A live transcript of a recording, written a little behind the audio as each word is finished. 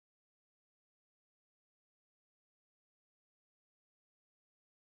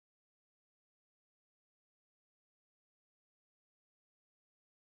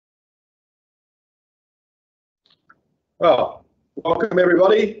Well, welcome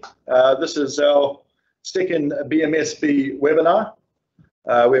everybody. This is our second BMSB webinar.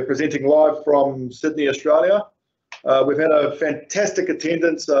 We're presenting live from Sydney, Australia. We've had a fantastic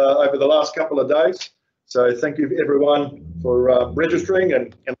attendance over the last couple of days. So thank you everyone for registering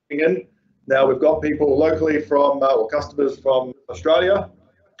and coming in. Now we've got people locally from, or customers from Australia,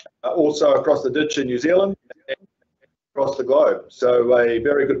 also across the ditch in New Zealand, and across the globe. So a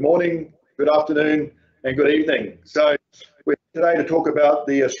very good morning, good afternoon, and good evening. So we're here today to talk about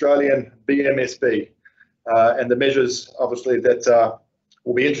the Australian BMSB and the measures, obviously, that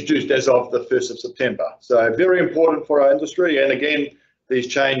will be introduced as of the 1st of September. So very important for our industry, and again, these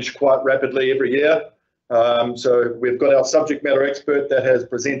change quite rapidly every year. So we've got our subject matter expert that has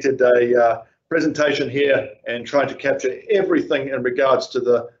presented a presentation here and trying to capture everything in regards to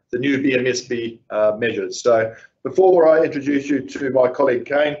the new BMSB measures. So before I introduce you to my colleague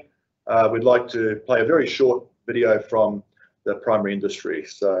Kane, we'd like to play a very short video from the primary industry.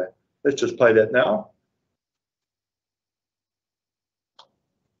 So let's just play that now.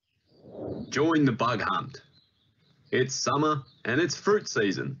 Join the bug hunt. It's summer and it's fruit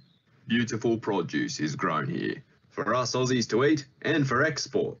season. Beautiful produce is grown here for us Aussies to eat and for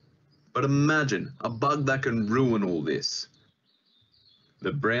export. But imagine a bug that can ruin all this.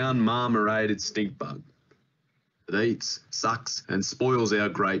 The brown marmorated stink bug. It eats, sucks and spoils our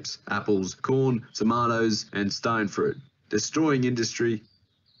grapes, apples, corn, tomatoes and stone fruit, destroying industry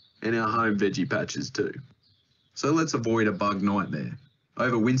and our home veggie patches too. So let's avoid a bug nightmare.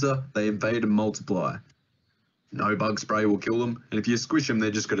 Over winter, they invade and multiply. No bug spray will kill them, and if you squish them, they're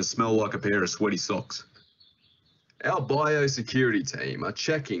just going to smell like a pair of sweaty socks. Our biosecurity team are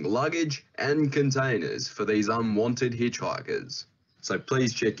checking luggage and containers for these unwanted hitchhikers. So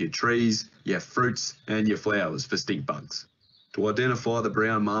please check your trees, your fruits and your flowers for stink bugs. To identify the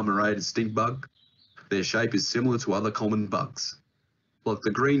brown marmorated stink bug, their shape is similar to other common bugs, like the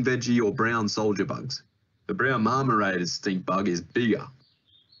green veggie or brown soldier bugs. The brown marmorated stink bug is bigger.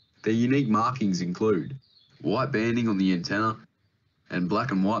 Their unique markings include white banding on the antenna and black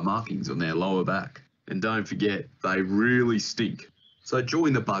and white markings on their lower back. And don't forget, they really stink. So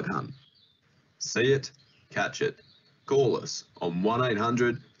join the bug hunt. See it, catch it. Call us on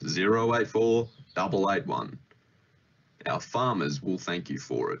 1800 084 881. Our farmers will thank you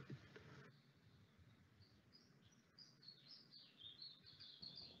for it.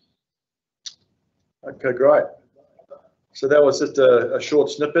 Okay, great. So that was just a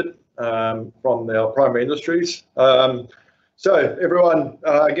short snippet from our primary industries. So everyone,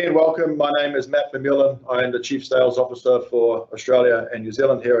 again, welcome. My name is Matt Vermeulen. I am the Chief Sales Officer for Australia and New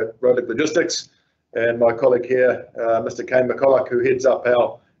Zealand here at Röhlig Logistics. And my colleague here, Mr. Kane McCulloch, who heads up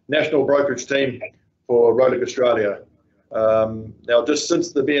our national brokerage team for Röhlig Australia. Now, just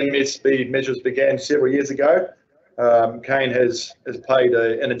since the BMSB measures began several years ago, Kane has played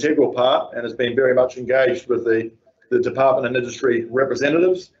an integral part and has been very much engaged with the department and industry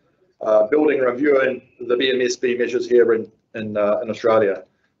representatives, building and reviewing the BMSB measures here in Australia.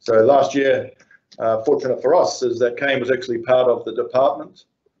 So last year, fortunate for us, is that Kane was actually part of the department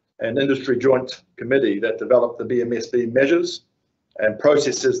and industry joint committee that developed the BMSB measures and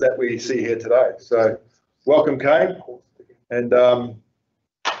processes that we see here today. So welcome, Kane, and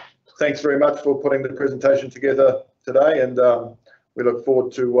thanks very much for putting the presentation together today, and we look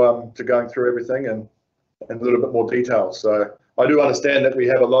forward to going through everything and a little bit more detail. So I do understand that we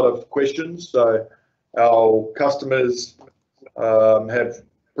have a lot of questions, so our customers have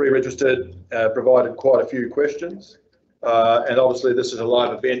pre-registered, provided quite a few questions, and obviously this is a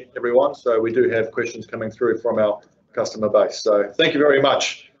live event, everyone, so we do have questions coming through from our customer base. So thank you very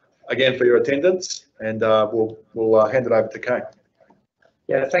much again for your attendance, and we'll hand it over to Kane.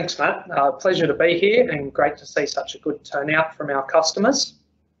 Yeah, thanks, Matt. Pleasure to be here and great to see such a good turnout from our customers.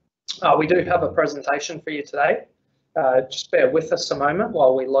 We do have a presentation for you today. Just bear with us a moment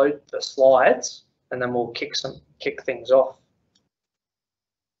while we load the slides, and then we'll kick things off.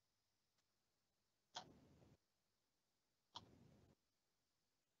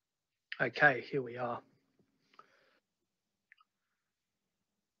 Okay, here we are.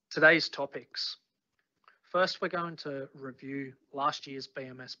 Today's topics. First, we're going to review last year's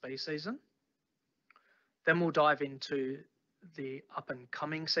BMSB season. Then we'll dive into the up and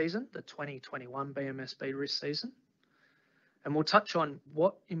coming season, the 2021 BMSB risk season. And we'll touch on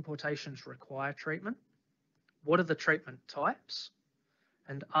what importations require treatment, what are the treatment types,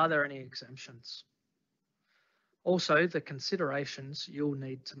 and are there any exemptions? Also, the considerations you'll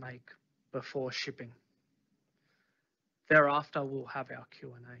need to make before shipping. Thereafter, we'll have our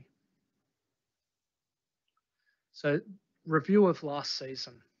Q&A. So, review of last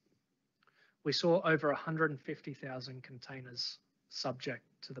season. we saw over 150,000 containers subject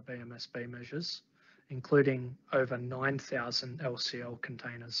to the BMSB measures, including over 9,000 LCL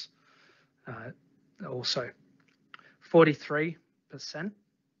containers. Also, 43%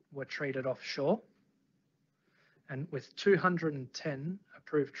 were treated offshore, and with 210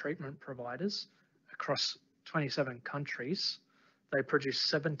 approved treatment providers across 27 countries, they produced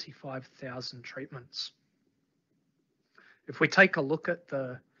 75,000 treatments. If we take a look at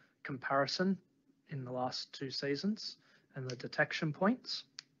the comparison in the last 2 seasons and the detection points,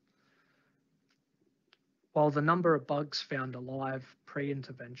 while the number of bugs found alive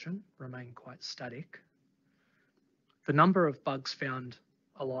pre-intervention remained quite static, the number of bugs found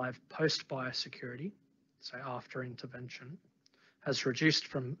alive post-biosecurity, so after intervention, has reduced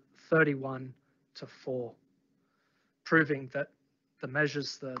from 31 to 4, proving that the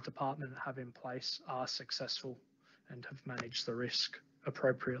measures the department have in place are successful and have managed the risk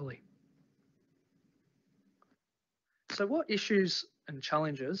appropriately. So what issues and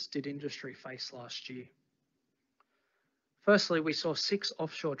challenges did industry face last year? Firstly, we saw 6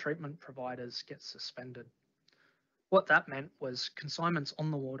 offshore treatment providers get suspended. What that meant was consignments on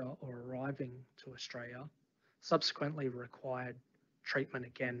the water or arriving to Australia subsequently required treatment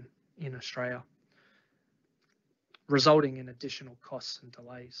again in Australia, resulting in additional costs and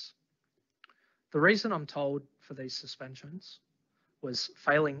delays. The reason I'm told for these suspensions was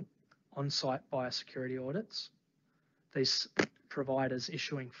failing on-site biosecurity audits, these providers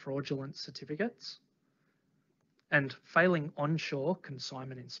issuing fraudulent certificates, and failing onshore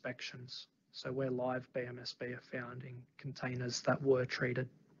consignment inspections, so where live BMSB are found in containers that were treated.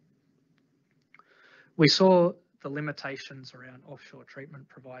 We saw the limitations around offshore treatment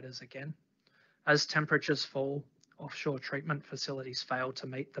providers again. As temperatures fall, offshore treatment facilities fail to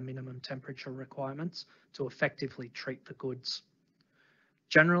meet the minimum temperature requirements to effectively treat the goods.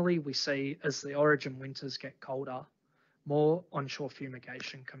 Generally, we see as the origin winters get colder, more onshore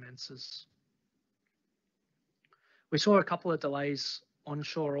fumigation commences. We saw a couple of delays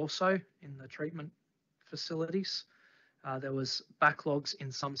onshore also in the treatment facilities. There was backlogs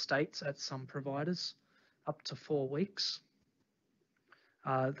in some states at some providers, up to 4 weeks.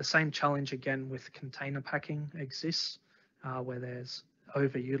 The same challenge again with container packing exists, where there's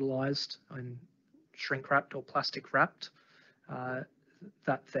overutilised and shrink wrapped or plastic wrapped.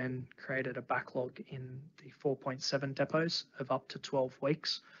 That then created a backlog in the 4.7 depots of up to 12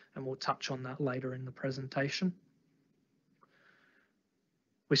 weeks, and we'll touch on that later in the presentation.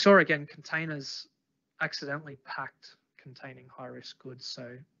 We saw again containers accidentally packed containing high-risk goods.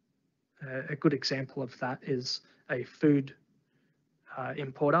 So a good example of that is a food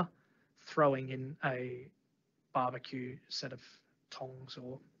importer throwing in a barbecue set of tongs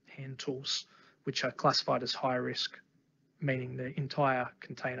or hand tools, which are classified as high risk, meaning the entire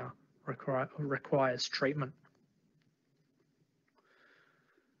container requires treatment.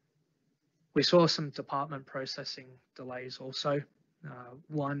 We saw some department processing delays also,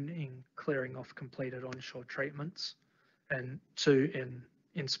 one in clearing off completed onshore treatments, and 2 in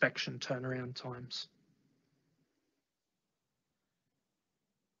inspection turnaround times.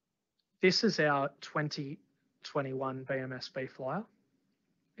 This is our 2021 BMSB flyer.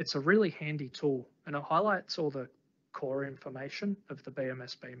 It's a really handy tool, and it highlights all the core information of the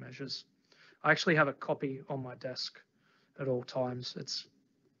BMSB measures. I actually have a copy on my desk at all times.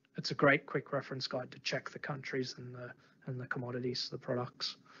 It's a great quick reference guide to check the countries and the commodities, the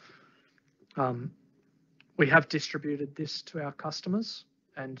products. We have distributed this to our customers,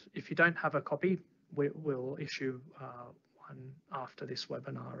 and if you don't have a copy, we'll issue one after this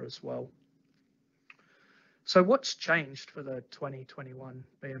webinar as well. So what's changed for the 2021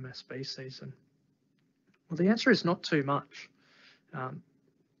 BMSB season? Well, the answer is not too much.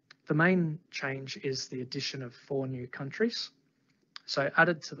 The main change is the addition of 4 new countries. So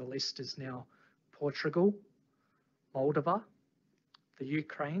added to the list is now Portugal, Moldova, the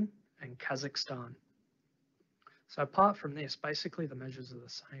Ukraine, and Kazakhstan. So apart from this, basically the measures are the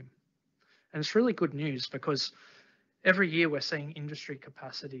same. And it's really good news because every year we're seeing industry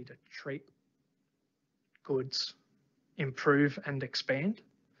capacity to treat goods improve and expand.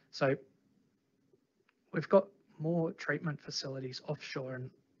 So we've got more treatment facilities offshore and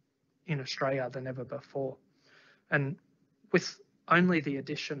in Australia than ever before. And with only the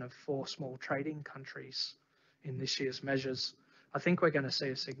addition of 4 small trading countries in this year's measures, I think we're going to see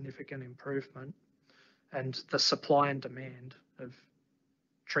a significant improvement, and the supply and demand of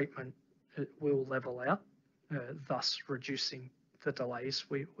treatment will level out, thus reducing the delays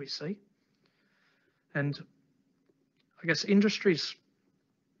we see. And I guess industries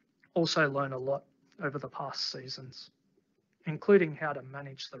also learn a lot over the past seasons. including how to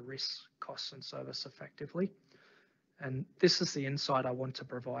manage the risks, costs and service effectively. And this is the insight I want to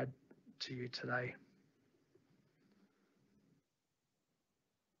provide to you today.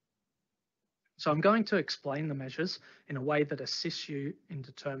 So I'm going to explain the measures in a way that assists you in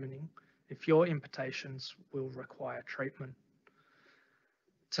determining if your importations will require treatment.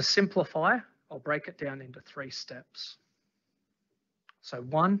 To simplify, I'll break it down into 3 steps. So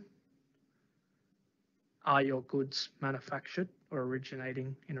 1, are your goods manufactured or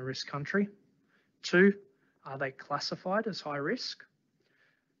originating in a risk country? 2, are they classified as high risk?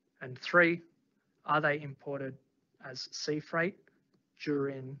 And 3, are they imported as sea freight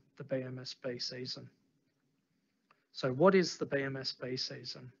during the BMSB season? So what is the BMSB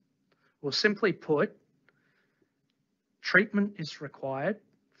season? Well, simply put, treatment is required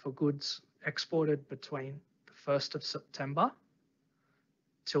for goods exported between the 1st of September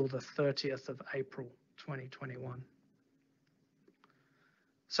till the 30th of April 2021.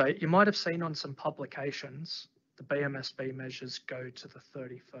 So you might have seen on some publications, the BMSB measures go to the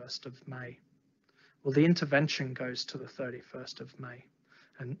 31st of May. Well, the intervention goes to the 31st of May,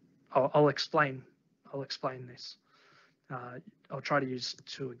 and I'll explain this. I'll try to use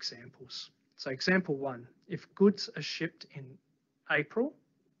 2 examples. So example 1, if goods are shipped in April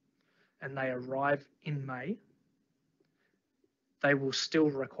and they arrive in May, they will still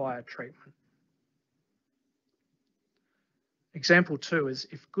require treatment. Example 2 is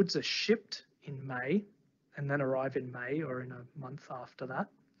if goods are shipped in May and then arrive in May or in a month after that,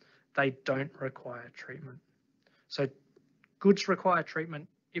 they don't require treatment. So goods require treatment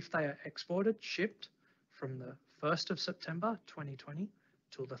if they are exported, shipped from the 1st of September 2020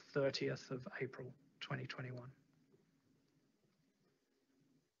 till the 30th of April 2021.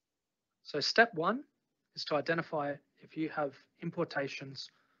 So step 1 is to identify if you have importations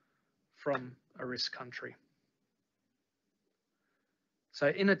from a risk country. So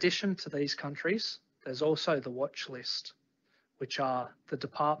in addition to these countries, there's also the watch list, which are the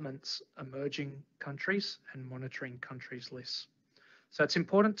department's emerging countries and monitoring countries lists. So it's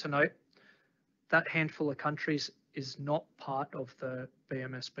important to note that handful of countries is not part of the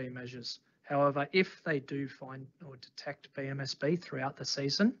BMSB measures. However, if they do find or detect BMSB throughout the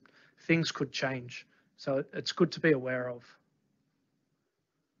season, things could change. So it's good to be aware of.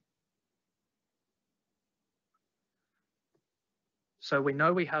 So we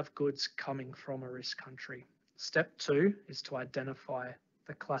know we have goods coming from a risk country. Step 2 is to identify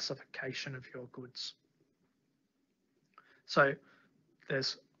the classification of your goods. So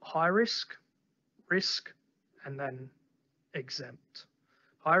there's high risk, risk, and then exempt.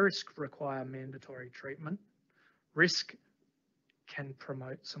 High risk require mandatory treatment. Risk can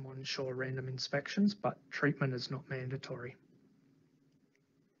promote some onshore random inspections, but treatment is not mandatory.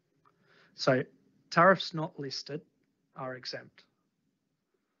 So tariffs not listed are exempt,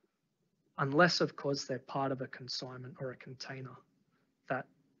 unless of course they're part of a consignment or a container that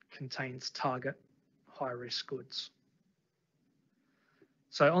contains target high risk goods.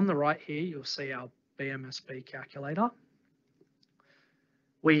 So on the right here, you'll see our BMSB calculator.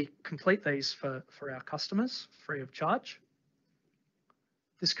 We complete these for our customers free of charge.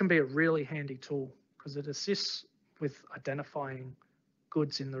 This can be a really handy tool because it assists with identifying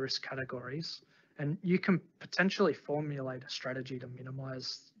goods in the risk categories, and you can potentially formulate a strategy to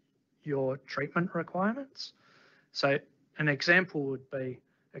minimize your treatment requirements. So an example would be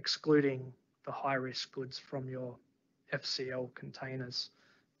excluding the high risk goods from your FCL containers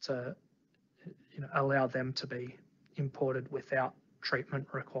to allow them to be imported without treatment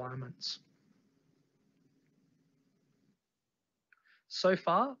requirements. So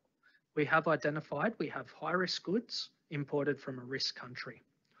far, we have identified we have high risk goods imported from a risk country.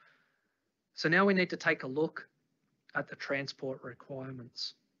 So now we need to take a look at the transport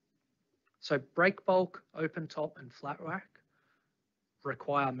requirements. So break bulk, open top and flat rack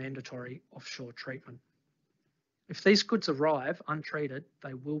require mandatory offshore treatment. If these goods arrive untreated,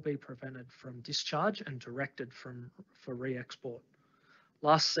 they will be prevented from discharge and directed for re-export.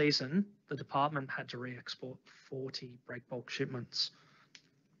 Last season, the department had to re-export 40 break bulk shipments.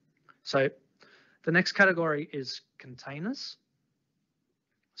 So the next category is containers.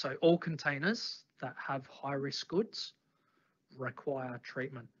 So all containers that have high risk goods require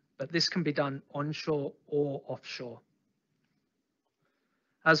treatment, but this can be done onshore or offshore.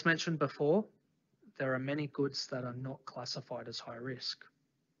 As mentioned before, there are many goods that are not classified as high risk.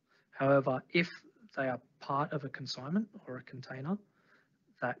 However, if they are part of a consignment or a container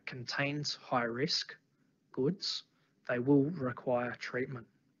that contains high risk goods, they will require treatment.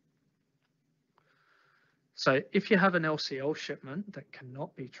 So if you have an LCL shipment that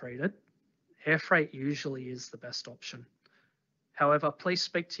cannot be treated, air freight usually is the best option. However, please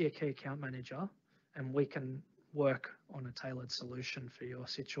speak to your key account manager and we can work on a tailored solution for your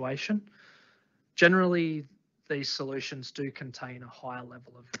situation. Generally, these solutions do contain a higher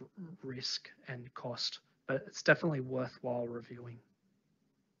level of risk and cost, but it's definitely worthwhile reviewing.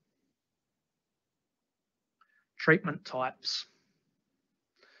 Treatment types.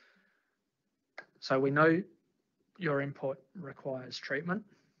 So we know your input requires treatment.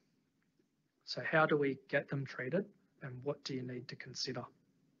 So how do we get them treated and what do you need to consider?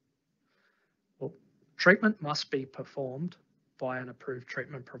 Well, treatment must be performed by an approved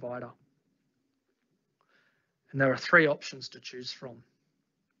treatment provider. And there are 3 options to choose from: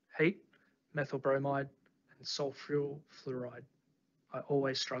 heat, methyl bromide, and sulfuryl fluoride. I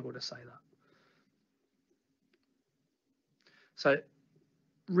always struggle to say that. So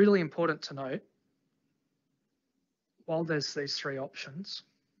really important to note, while there's these 3 options,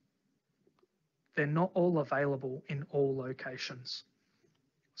 they're not all available in all locations.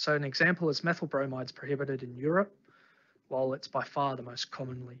 So an example is methyl bromide is prohibited in Europe, while it's by far the most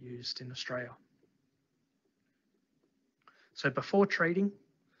commonly used in Australia. So before treating,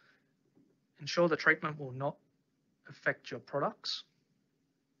 ensure the treatment will not affect your products.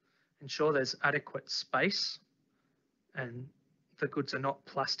 Ensure there's adequate space and the goods are not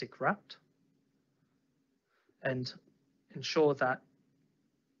plastic wrapped. And ensure that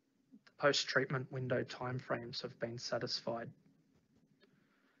the post-treatment window timeframes have been satisfied.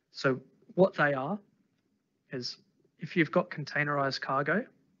 So what they are is, if you've got containerized cargo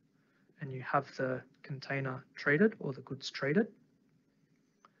and you have the container treated or the goods treated,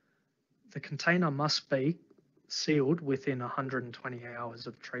 the container must be sealed within 120 hours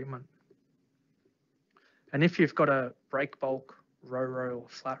of treatment. And if you've got a break bulk, ro-ro or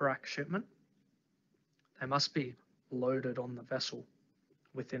flat rack shipment, they must be loaded on the vessel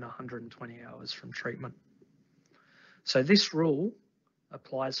within 120 hours from treatment. So this rule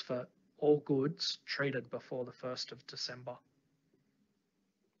applies for all goods treated before the 1st of December.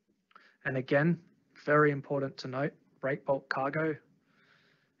 And again, very important to note, break bulk cargo,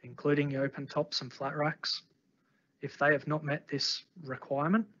 including your open tops and flat racks, if they have not met this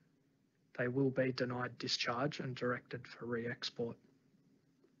requirement, they will be denied discharge and directed for re-export.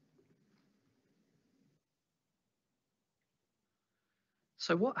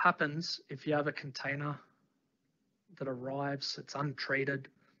 So what happens if you have a container that arrives, it's untreated,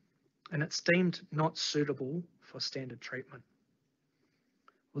 and it's deemed not suitable for standard treatment?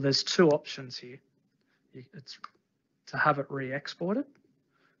 Well, there's 2 options here. It's to have it re-exported,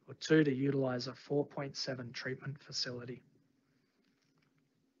 or 2, to utilize a 4.7 treatment facility.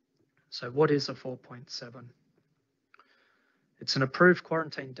 So what is a 4.7? It's an approved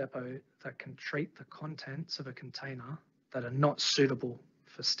quarantine depot that can treat the contents of a container that are not suitable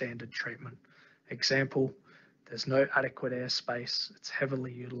for standard treatment. Example, there's no adequate airspace, it's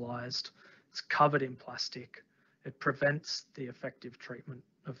heavily utilized, it's covered in plastic, it prevents the effective treatment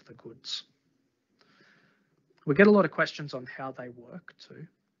of the goods. We get a lot of questions on how they work too.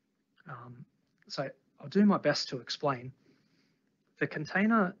 So I'll do my best to explain. The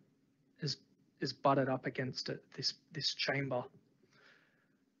container is butted up against it, this chamber,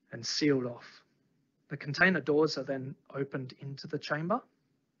 and sealed off. The container doors are then opened into the chamber,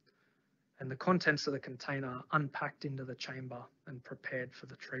 and the contents of the container are unpacked into the chamber and prepared for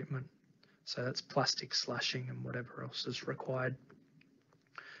the treatment. So that's plastic slashing and whatever else is required.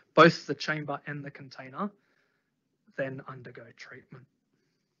 Both the chamber and the container then undergo treatment.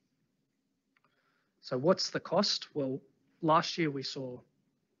 So what's the cost? Well, last year we saw,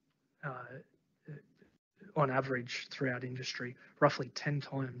 on average throughout industry, roughly 10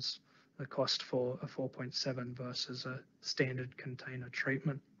 times the cost for a 4.7 versus a standard container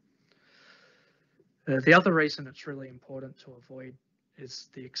treatment. The other reason it's really important to avoid is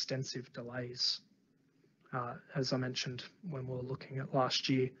the extensive delays. As I mentioned when we were looking at last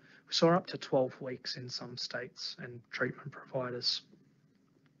year, we saw up to 12 weeks in some states and treatment providers.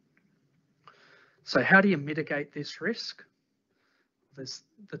 So how do you mitigate this risk? There's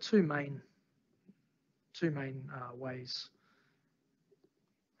the two main ways.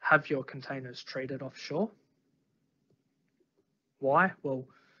 Have your containers treated offshore. Why? Well,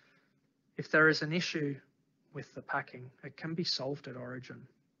 if there is an issue with the packing, it can be solved at origin.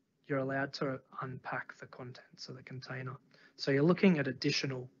 You're allowed to unpack the contents of the container. So you're looking at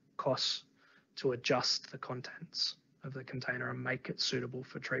additional costs to adjust the contents of the container and make it suitable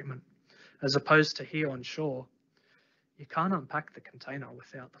for treatment. As opposed to here on shore, you can't unpack the container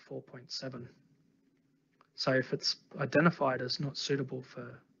without the 4.7. So if it's identified as not suitable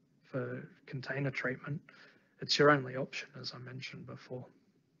for container treatment, it's your only option, as I mentioned before.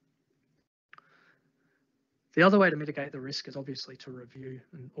 The other way to mitigate the risk is obviously to review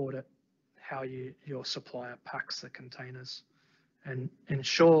and audit how your supplier packs the containers and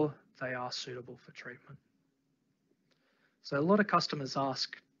ensure they are suitable for treatment. So a lot of customers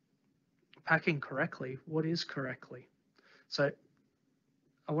ask, packing correctly, what is correctly? So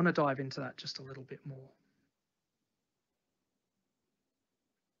I want to dive into that just a little bit more.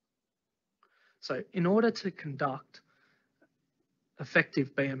 So in order to conduct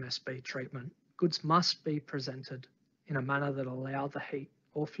effective BMSB treatment, goods must be presented in a manner that allow the heat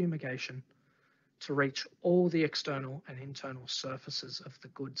or fumigation to reach all the external and internal surfaces of the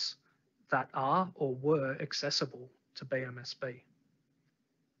goods that are or were accessible to BMSB.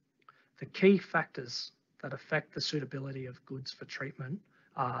 The key factors that affect the suitability of goods for treatment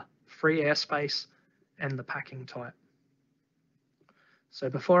are free airspace and the packing type. So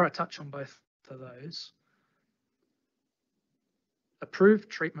before I touch on both of those, approved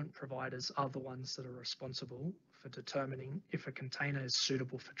treatment providers are the ones that are responsible for determining if a container is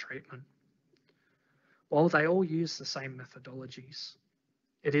suitable for treatment. While they all use the same methodologies,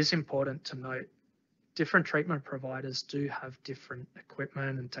 it is important to note different treatment providers do have different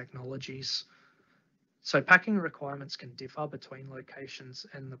equipment and technologies. So packing requirements can differ between locations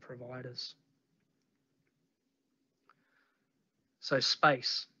and the providers. So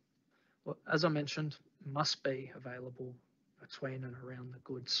space, well, as I mentioned, must be available between and around the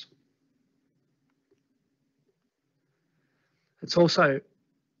goods. It's also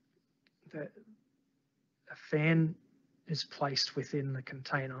that a fan is placed within the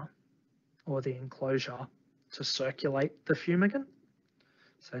container or the enclosure to circulate the fumigant.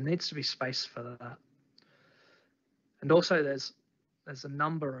 So there needs to be space for that. And also there's a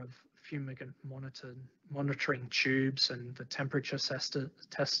number of fumigant monitoring tubes and the temperature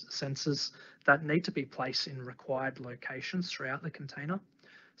test sensors that need to be placed in required locations throughout the container.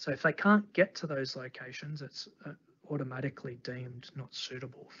 So if they can't get to those locations, it's automatically deemed not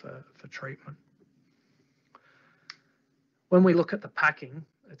suitable for treatment. When we look at the packing,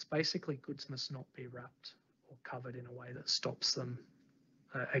 it's basically goods must not be wrapped or covered in a way that stops them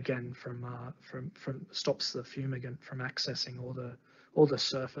again stops the fumigant from accessing all the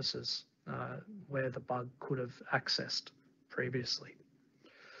surfaces where the bug could have accessed previously.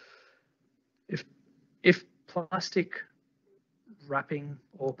 If plastic wrapping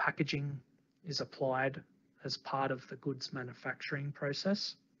or packaging is applied as part of the goods manufacturing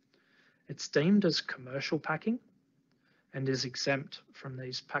process, it's deemed as commercial packing and is exempt from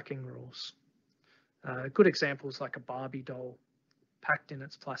these packing rules. Good examples like a Barbie doll packed in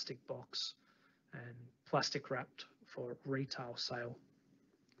its plastic box and plastic wrapped for retail sale.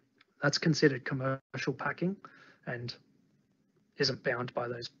 That's considered commercial packing and isn't bound by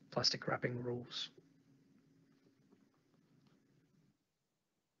those plastic wrapping rules.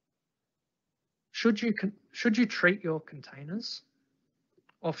 Should you treat your containers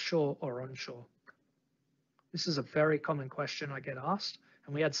offshore or onshore? This is a very common question I get asked,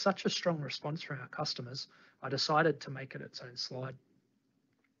 and we had such a strong response from our customers, I decided to make it its own slide.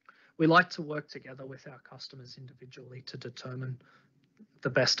 We like to work together with our customers individually to determine the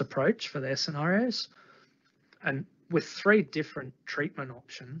best approach for their scenarios. And with 3 different treatment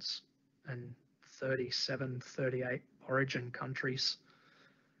options and 38 origin countries,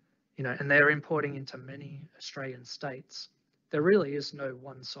 and they're importing into many Australian states, there really is no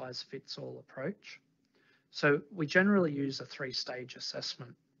one size fits all approach. So we generally use a 3-stage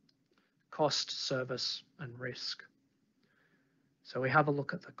assessment: cost, service, and risk. So we have a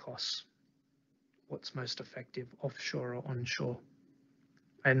look at the costs. What's most effective, offshore or onshore?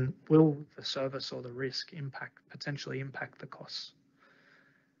 And will the service or the risk potentially impact the costs?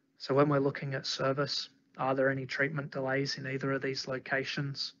 So when we're looking at service, are there any treatment delays in either of these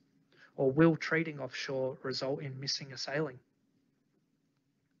locations? Or will treating offshore result in missing a sailing?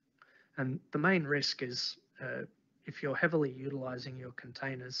 And the main risk is if you're heavily utilising your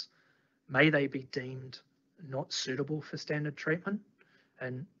containers, may they be deemed not suitable for standard treatment?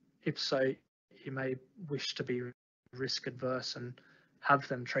 And if so, you may wish to be risk adverse and have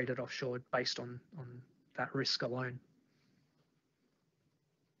them treated offshore based on that risk alone.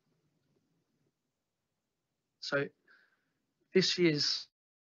 So this year's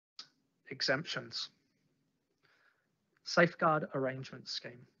exemptions. Safeguard Arrangement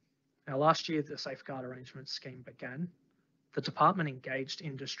Scheme. Now, last year, the Safeguard Arrangement Scheme began. The department engaged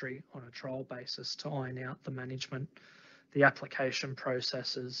industry on a trial basis to iron out the management, the application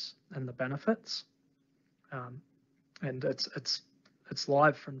processes, and the benefits. And it's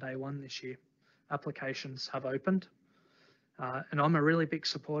live from day one this year. Applications have opened, and I'm a really big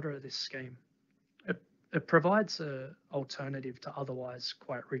supporter of this scheme. It provides an alternative to otherwise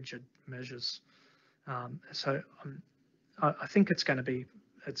quite rigid measures. So I think it's going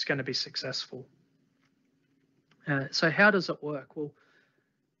to be successful. So how does it work? Well,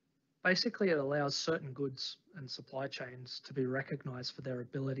 basically it allows certain goods and supply chains to be recognised for their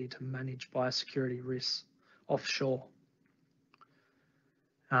ability to manage biosecurity risks offshore.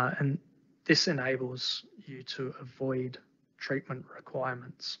 And this enables you to avoid treatment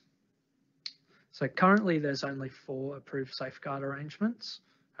requirements. So currently there's only 4 approved safeguard arrangements.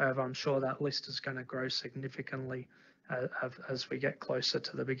 However, I'm sure that list is going to grow significantly as we get closer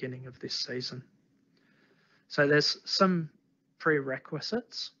to the beginning of this season. So there's some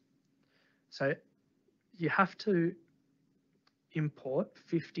prerequisites. So you have to import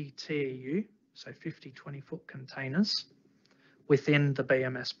 50 TEU, so 50 20-foot containers, within the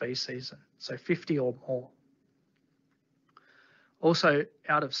BMSB season, so 50 or more. Also,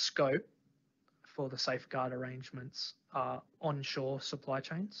 out of scope for the safeguard arrangements are onshore supply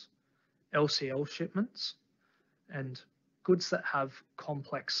chains, LCL shipments, and goods that have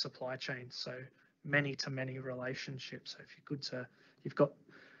complex supply chains, so many-to-many relationships. So if you've got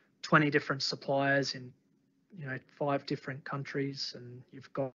 20 different suppliers in 5 different countries, and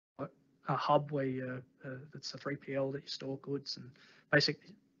you've got a hub where it's a 3PL that you store goods, and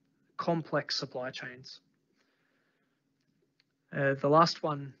basically complex supply chains. The last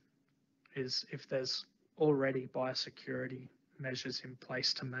one is if there's already biosecurity measures in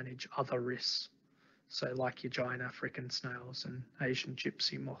place to manage other risks, so like your giant African snails and Asian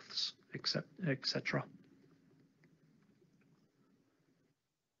gypsy moths, etc.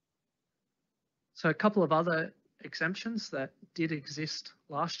 So a couple of other exemptions that did exist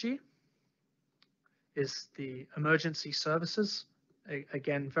last year is the emergency services.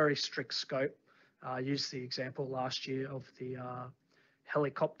 Again, very strict scope. I used the example last year of the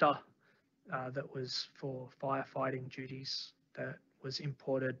helicopter that was for firefighting duties that was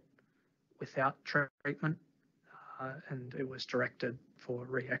imported without treatment, and it was directed for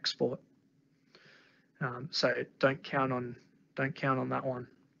re-export. So don't count on that one.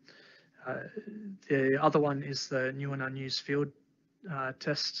 The other one is the new and unused field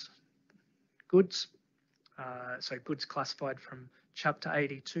test goods. So goods classified from Chapter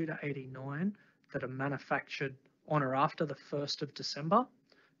 82 to 89 that are manufactured on or after the 1st of December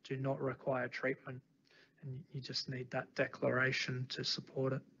do not require treatment, and you just need that declaration to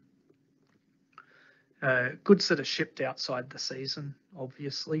support it. Goods that are shipped outside the season,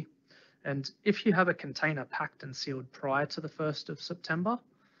 obviously. And if you have a container packed and sealed prior to the 1st of September,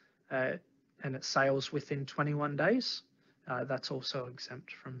 and it sails within 21 days, that's also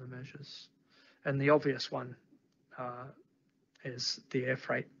exempt from the measures. And the obvious one is the air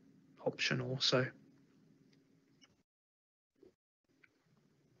freight option also.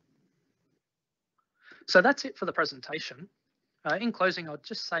 So that's it for the presentation. In closing, I'll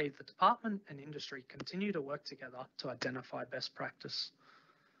just say the department and industry continue to work together to identify best practice,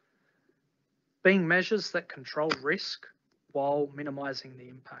 being measures that control risk while minimising the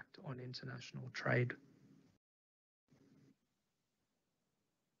impact on international trade.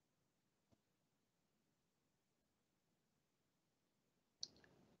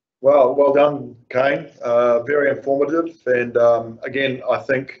 Well done, Kane. Very informative, and again, I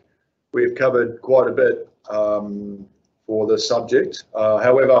think we've covered quite a bit for the subject.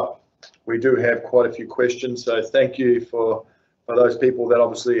 However, we do have quite a few questions, so thank you for those people that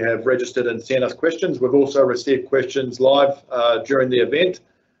obviously have registered and sent us questions. We've also received questions live during the event.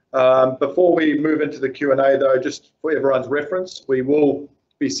 Before we move into the Q&A though, just for everyone's reference, we will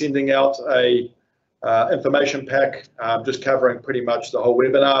be sending out a information pack just covering pretty much the whole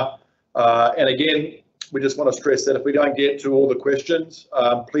webinar. And again, we just want to stress that if we don't get to all the questions,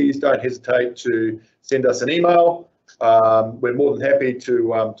 please don't hesitate to send us an email. We're more than happy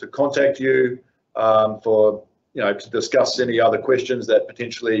to contact you for to discuss any other questions that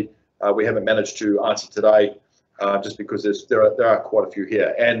potentially we haven't managed to answer today, just because there are quite a few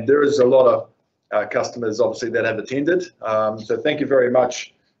here, and there is a lot of customers obviously that have attended. So thank you very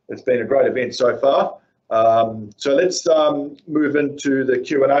much. It's been a great event so far. So let's move into the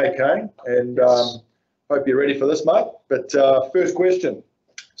Q&A, Kane, and hope you're ready for this, mate. But first question.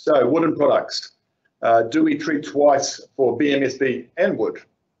 So wooden products, do we treat twice for BMSB and wood?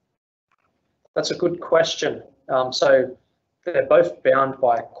 That's a good question. So they're both bound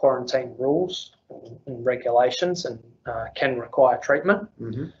by quarantine rules and regulations, and can require treatment.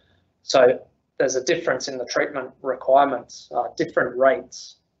 Mm-hmm. So there's a difference in the treatment requirements, different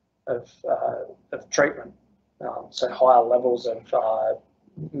rates of treatment. So higher levels of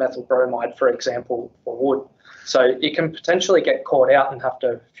methyl bromide, for example, for wood. So you can potentially get caught out and have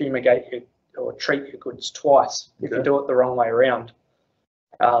to fumigate or treat your goods twice if you do it the wrong way around.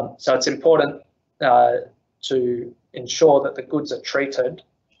 So it's important to ensure that the goods are treated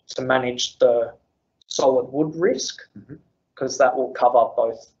to manage the solid wood risk, because that will cover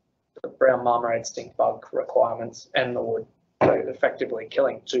both the brown marmorated stink bug requirements and the wood, so effectively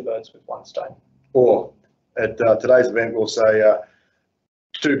killing two birds with one stone. Or at today's event, we'll say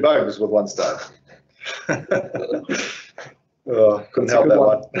two bugs with one stone. Oh, couldn't help that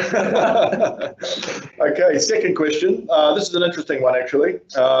one. Okay, second question. This is an interesting one, actually.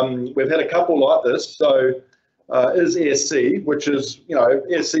 We've had a couple like this. So is ESC, which is,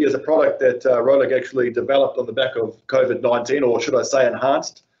 ESC is a product that Röhlig actually developed on the back of COVID-19, or should I say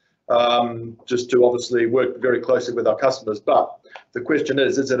enhanced, just to obviously work very closely with our customers. But the question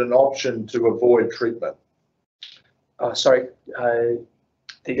is it an option to avoid treatment? Sorry, the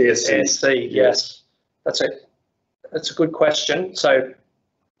ESC, yes. That's a good question. So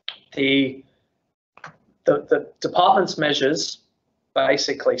the department's measures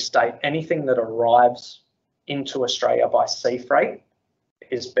basically state anything that arrives into Australia by sea freight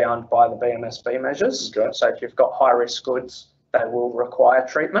is bound by the BMSB measures. Okay. So if you've got high-risk goods, they will require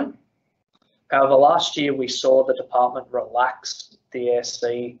treatment. However, last year we saw the department relax the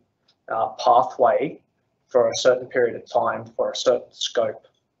ESC pathway for a certain period of time for a certain scope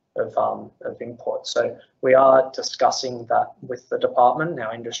of import. So we are discussing that with the department.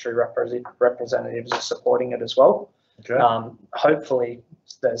 Our industry representatives are supporting it as well. Okay. Hopefully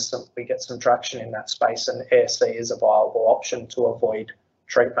we get some traction in that space, and ESC is a viable option to avoid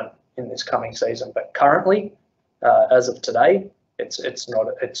treatment in this coming season. But currently, as of today, it's not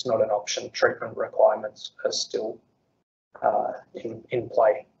an option. Treatment requirements are still in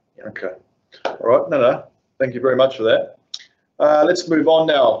play. Okay. All right. No. Thank you very much for that. Let's move on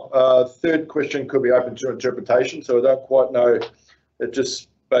now. Third question could be open to interpretation, so I don't quite know. It just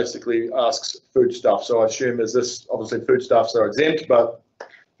basically asks foodstuff. So I assume is this obviously foodstuffs are exempt, but if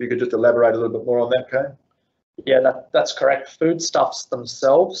you could just elaborate a little bit more on that, Kane? Yeah, that's correct. Foodstuffs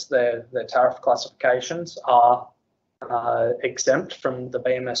themselves, their tariff classifications are exempt from the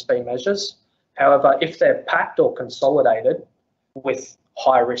BMSB measures. However, if they're packed or consolidated with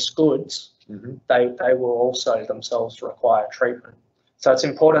high-risk goods, they will also themselves require treatment. So it's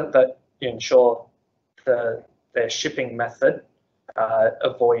important that you ensure their shipping method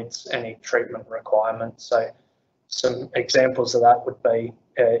avoids any treatment requirements. So some examples of that would be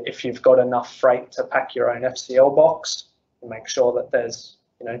if you've got enough freight to pack your own FCL box, make sure that there's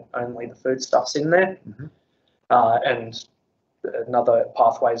only the foodstuffs in there. And another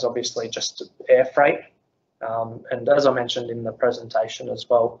pathway is obviously just air freight. And as I mentioned in the presentation as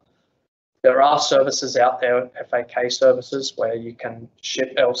well, there are services out there, FAK services, where you can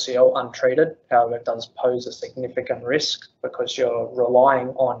ship LCL untreated. However, it does pose a significant risk because you're relying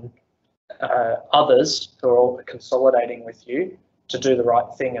on others who are all consolidating with you to do the right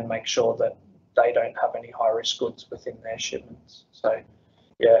thing and make sure that they don't have any high-risk goods within their shipments. So,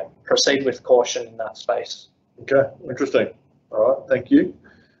 yeah, proceed with caution in that space. Okay, interesting. All right, thank you.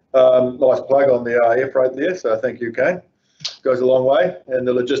 Nice plug on the air freight there, so thank you, Kane. Goes a long way in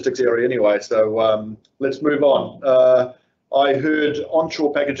the logistics area anyway, so let's move on. I heard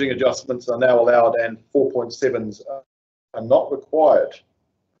onshore packaging adjustments are now allowed and 4.7s are not required.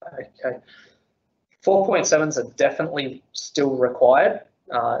 Okay, 4.7s are definitely still required,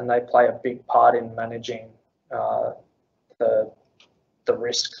 and they play a big part in managing the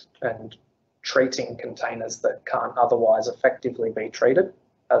risk and treating containers that can't otherwise effectively be treated,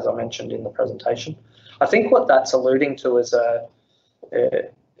 as I mentioned in the presentation. I think what that's alluding to is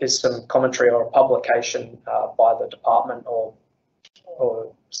some commentary or a publication by the department or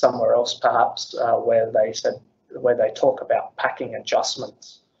somewhere else perhaps where they talk about packing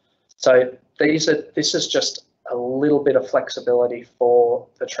adjustments. So this is just a little bit of flexibility for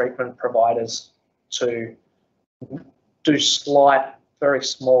the treatment providers to do slight, very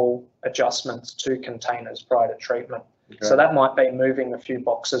small adjustments to containers prior to treatment. Okay. So that might be moving a few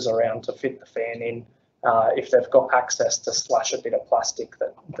boxes around to fit the fan in. If they've got access to slash a bit of plastic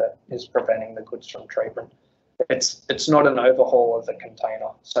that is preventing the goods from treatment. It's not an overhaul of the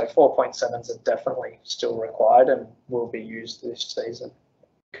container. So 4.7s are definitely still required and will be used this season.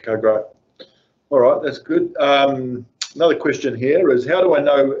 Okay, great. All right, that's good. Another question here is, how do I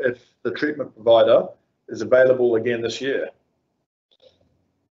know if the treatment provider is available again this year?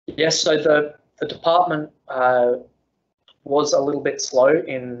 Yes, so the department was a little bit slow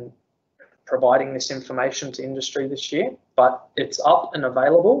in providing this information to industry this year, but it's up and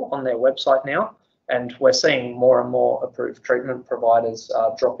available on their website now, and we're seeing more and more approved treatment providers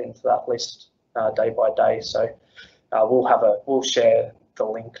drop into that list day by day. So we'll share the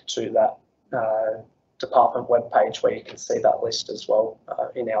link to department webpage where you can see that list as well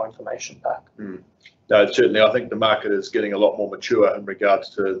in our information pack. No, certainly, I think the market is getting a lot more mature in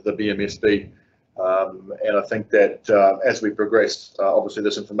regards to the BMSB. And I think that as we progress, obviously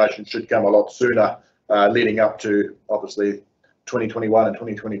this information should come a lot sooner, leading up to obviously 2021 and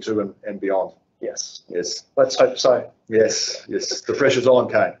 2022 and beyond. Yes. Yes. Let's hope so. Yes. Yes. The pressure's on,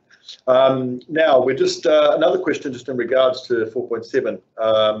 Kane. Now we're just another question just in regards to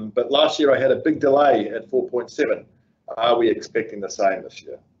 4.7. But last year I had a big delay at 4.7. Are we expecting the same this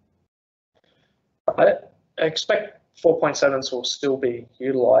year? I expect 4.7s will still be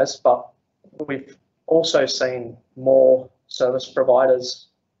utilised, but we've also seen more service providers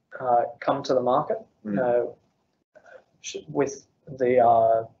come to the market with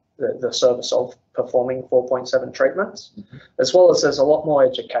the service of performing 4.7 treatments, as well as there's a lot more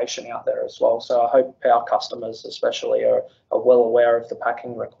education out there as well. So I hope our customers especially are well aware of the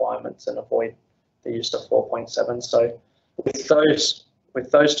packing requirements and avoid the use of 4.7. So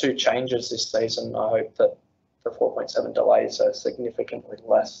with those two changes this season, I hope that the 4.7 delays are significantly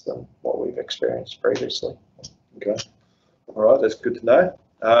less than what we've experienced previously. Okay. All right, that's good to know.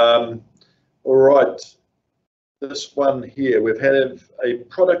 All right. This one here, we've had a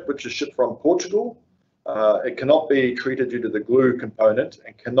product which is shipped from Portugal. It cannot be treated due to the glue component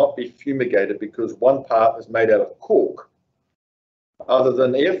and cannot be fumigated because one part is made out of cork. Other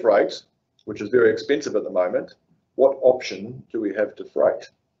than air freight, which is very expensive at the moment, what option do we have to freight?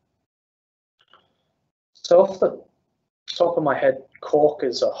 So off the top of my head, cork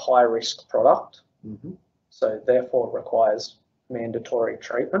is a high risk product, so therefore requires mandatory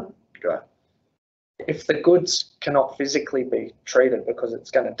treatment. Okay. If the goods cannot physically be treated because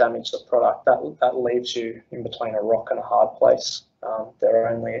it's going to damage the product, that leaves you in between a rock and a hard place. There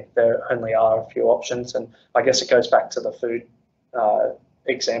only are a few options, and I guess it goes back to the food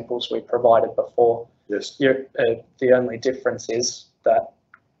examples we provided before. Yes. The only difference is that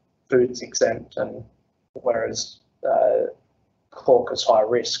food's exempt, and whereas cork is high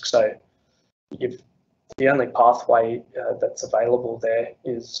risk. So the only pathway that's available there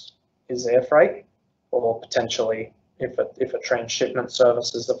is air freight, or potentially if a transshipment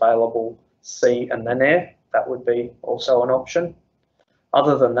service is available, sea and then air, that would be also an option.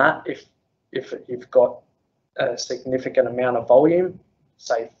 Other than that, if you've got a significant amount of volume,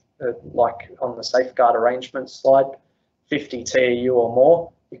 say like on the safeguard arrangement slide, 50 TEU or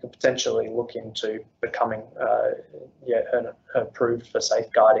more, you could potentially look into becoming approved for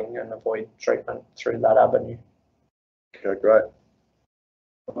safeguarding and avoid treatment through that avenue. Okay, great.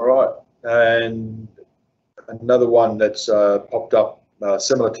 All right, and another one that's popped up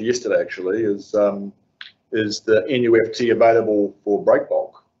similar to yesterday actually is the NUFT available for break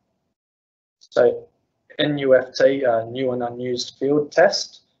bulk? So NUFT, new and unused field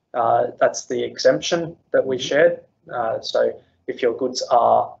test, that's the exemption that we shared. So if your goods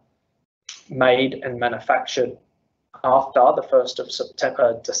are made and manufactured after the 1st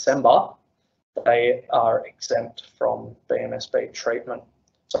of December, they are exempt from BMSB treatment.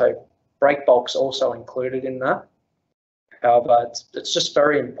 So break bulk's also included in that. However, it's just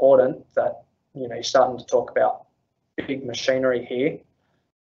very important that, you're starting to talk about big machinery here.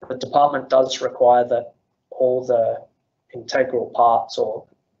 The department does require that all the integral parts or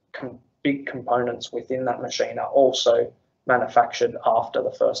big components within that machine are also manufactured after the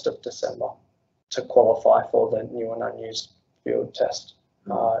 1st of December to qualify for the new and unused field test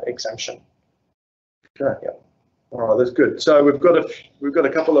exemption. Okay. Yep. All right, that's good. So we've got a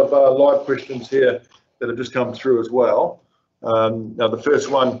couple of live questions here that have just come through as well. Now the first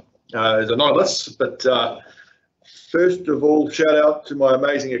one is anonymous, but first of all, shout out to my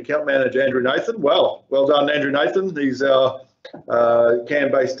amazing account manager, Andrew Nathan. Well done, Andrew Nathan. He's our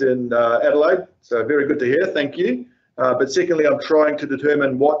CAM based in Adelaide, so very good to hear. Thank you. But secondly, I'm trying to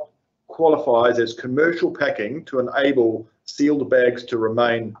determine what qualifies as commercial packing to enable sealed bags to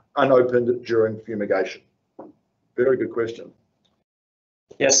remain unopened during fumigation. Very good question.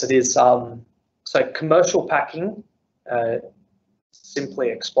 Yes, it is. So commercial packing, simply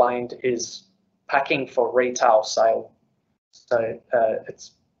explained, is packing for retail sale. So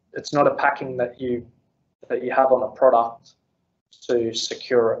it's not a packing that you have on a product to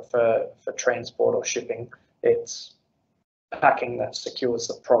secure it for transport or shipping. It's packing that secures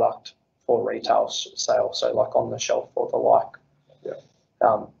the product for retail sale, so like on the shelf or the like.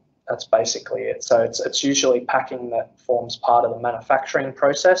 Yeah. That's basically it. So it's usually packing that forms part of the manufacturing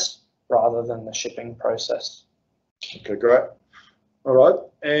process rather than the shipping process. Okay, great. All right,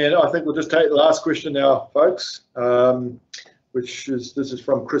 and I think we'll just take the last question now, folks, this is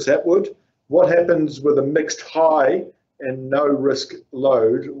from Chris Atwood. What happens with a mixed high and no risk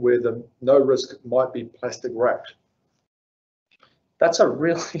load where the no risk might be plastic wrapped? That's a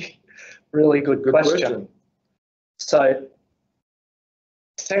really, really good question. So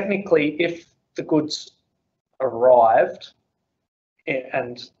technically, if the goods arrived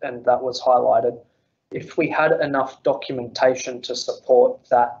and that was highlighted, if we had enough documentation to support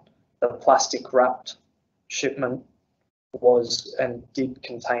that the plastic wrapped shipment was and did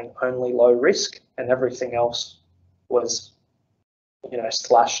contain only low risk and everything else was,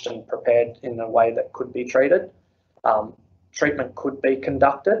 slashed and prepared in a way that could be treated, treatment could be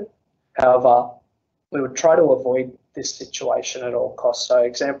conducted. However, we would try to avoid this situation at all costs. So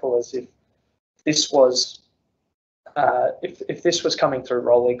example is if this was if this was coming through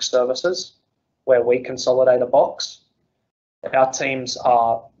Röhlig services where we consolidate a box, our teams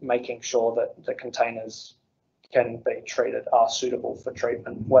are making sure that the containers can be treated, are suitable for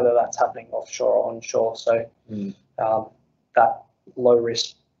treatment, whether that's happening offshore or onshore. So that low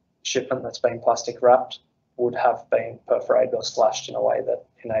risk shipment that's been plastic wrapped would have been perforated or slashed in a way that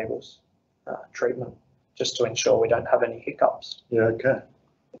enables treatment, just to ensure we don't have any hiccups. Yeah, okay.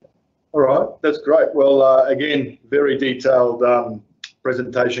 All right, that's great. Well, again, very detailed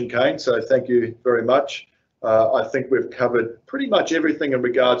presentation, Kane, so thank you very much. I think we've covered pretty much everything in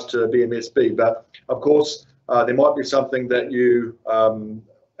regards to BMSB, but of course, there might be something that you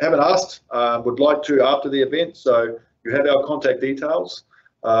haven't asked, would like to after the event, so you have our contact details,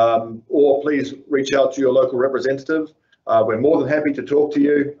 or please reach out to your local representative. We're more than happy to talk to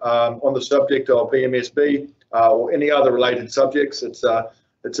you on the subject of BMSB or any other related subjects. It's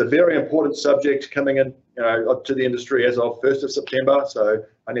a very important subject coming in to the industry as of 1st of September, so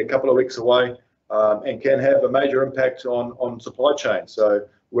only a couple of weeks away, and can have a major impact on supply chain. So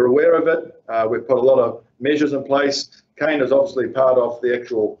we're aware of it. We've put a lot of measures in place. Kane is obviously part of the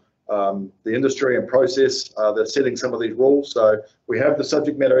actual the industry and process that's setting some of these rules. So we have the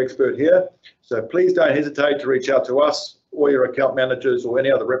subject matter expert here. So please don't hesitate to reach out to us or your account managers or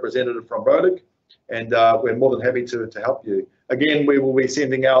any other representative from Röhlig, and we're more than happy to help you. Again, we will be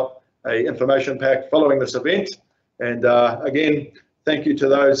sending out an information pack following this event. And again, thank you to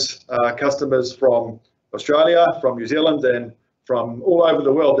those customers from Australia, from New Zealand, and from all over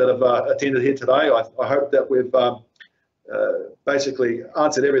the world that have attended here today. I hope that we've basically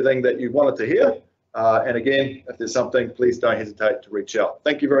answered everything that you wanted to hear. And again, if there's something, please don't hesitate to reach out.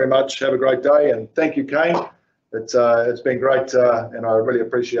 Thank you very much. Have a great day. And thank you, Kane. It's been great, and I really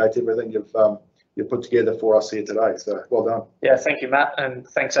appreciate everything you've put together for us here today. So well done. Yeah, thank you, Matt. And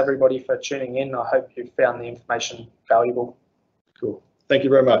thanks everybody for tuning in. I hope you found the information valuable. Cool. Thank you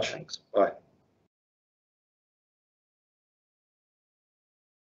very much. Thanks. Bye.